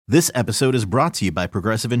This episode is brought to you by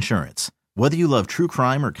Progressive Insurance. Whether you love true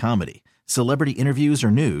crime or comedy, celebrity interviews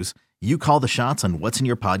or news, you call the shots on what's in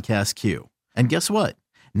your podcast queue. And guess what?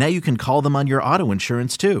 Now you can call them on your auto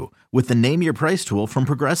insurance too with the Name Your Price tool from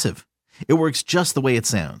Progressive. It works just the way it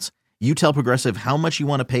sounds. You tell Progressive how much you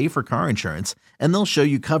want to pay for car insurance, and they'll show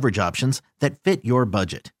you coverage options that fit your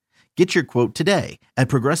budget. Get your quote today at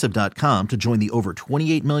Progressive.com to join the over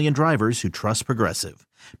 28 million drivers who trust Progressive.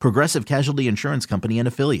 Progressive Casualty Insurance Company and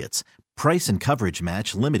Affiliates. Price and coverage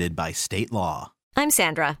match limited by state law. I'm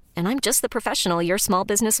Sandra, and I'm just the professional your small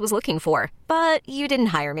business was looking for. But you didn't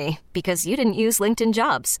hire me because you didn't use LinkedIn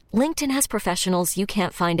Jobs. LinkedIn has professionals you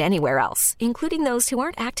can't find anywhere else, including those who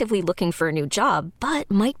aren't actively looking for a new job, but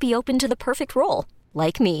might be open to the perfect role,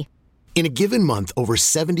 like me. In a given month, over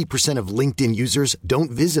 70% of LinkedIn users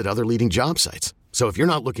don't visit other leading job sites. So if you're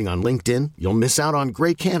not looking on LinkedIn, you'll miss out on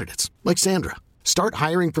great candidates like Sandra. Start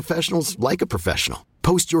hiring professionals like a professional.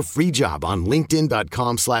 Post your free job on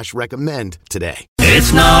linkedin.com/recommend today.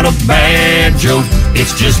 It's not a bad joke,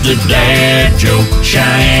 it's just a dad joke.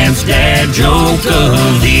 Cheyenne's dad joke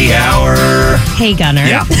of the hour. Hey, Gunner.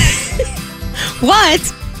 Yeah. What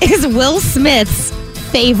is Will Smith's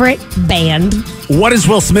favorite band? What is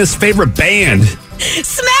Will Smith's favorite band?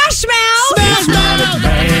 Smash Mouth! It's not a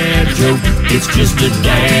bad joke, it's just a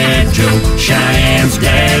dad joke. Cheyenne's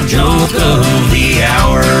dad joke of the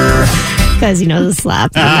hour. Because he knows the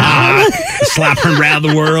slap. Slap her around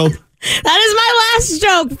the world. That is my last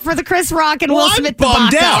joke for the Chris Rock and Will Smith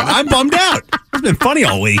debacle. I'm bummed out. It's been funny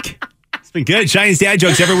all week. It's been good. Cheyenne's dad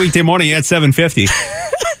jokes every weekday morning at 7:50.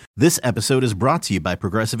 This episode is brought to you by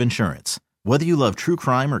Progressive Insurance. Whether you love true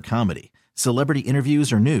crime or comedy, celebrity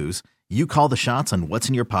interviews or news, you call the shots on what's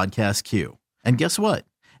in your podcast queue. And guess what?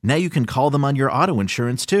 Now you can call them on your auto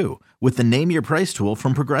insurance too with the Name Your Price tool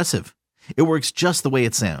from Progressive. It works just the way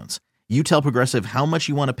it sounds. You tell Progressive how much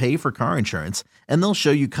you want to pay for car insurance, and they'll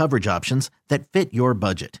show you coverage options that fit your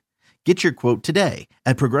budget. Get your quote today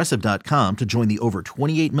at Progressive.com to join the over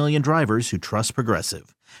 28 million drivers who trust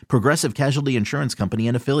Progressive. Progressive Casualty Insurance Company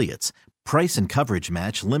and Affiliates. Price and coverage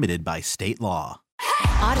match limited by state law.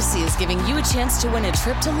 Odyssey is giving you a chance to win a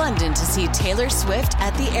trip to London to see Taylor Swift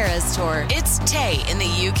at the Eras Tour. It's Tay in the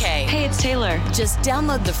UK. Hey, it's Taylor. Just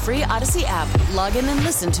download the free Odyssey app, log in and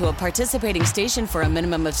listen to a participating station for a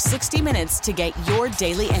minimum of 60 minutes to get your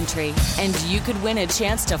daily entry. And you could win a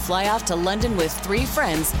chance to fly off to London with 3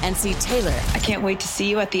 friends and see Taylor. I can't wait to see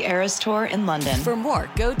you at the Eras Tour in London. For more,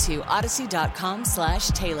 go to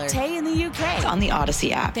odyssey.com/Taylor. Tay in the UK. It's on the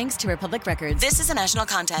Odyssey app. Thanks to Republic Records. This is a national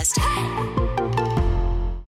contest.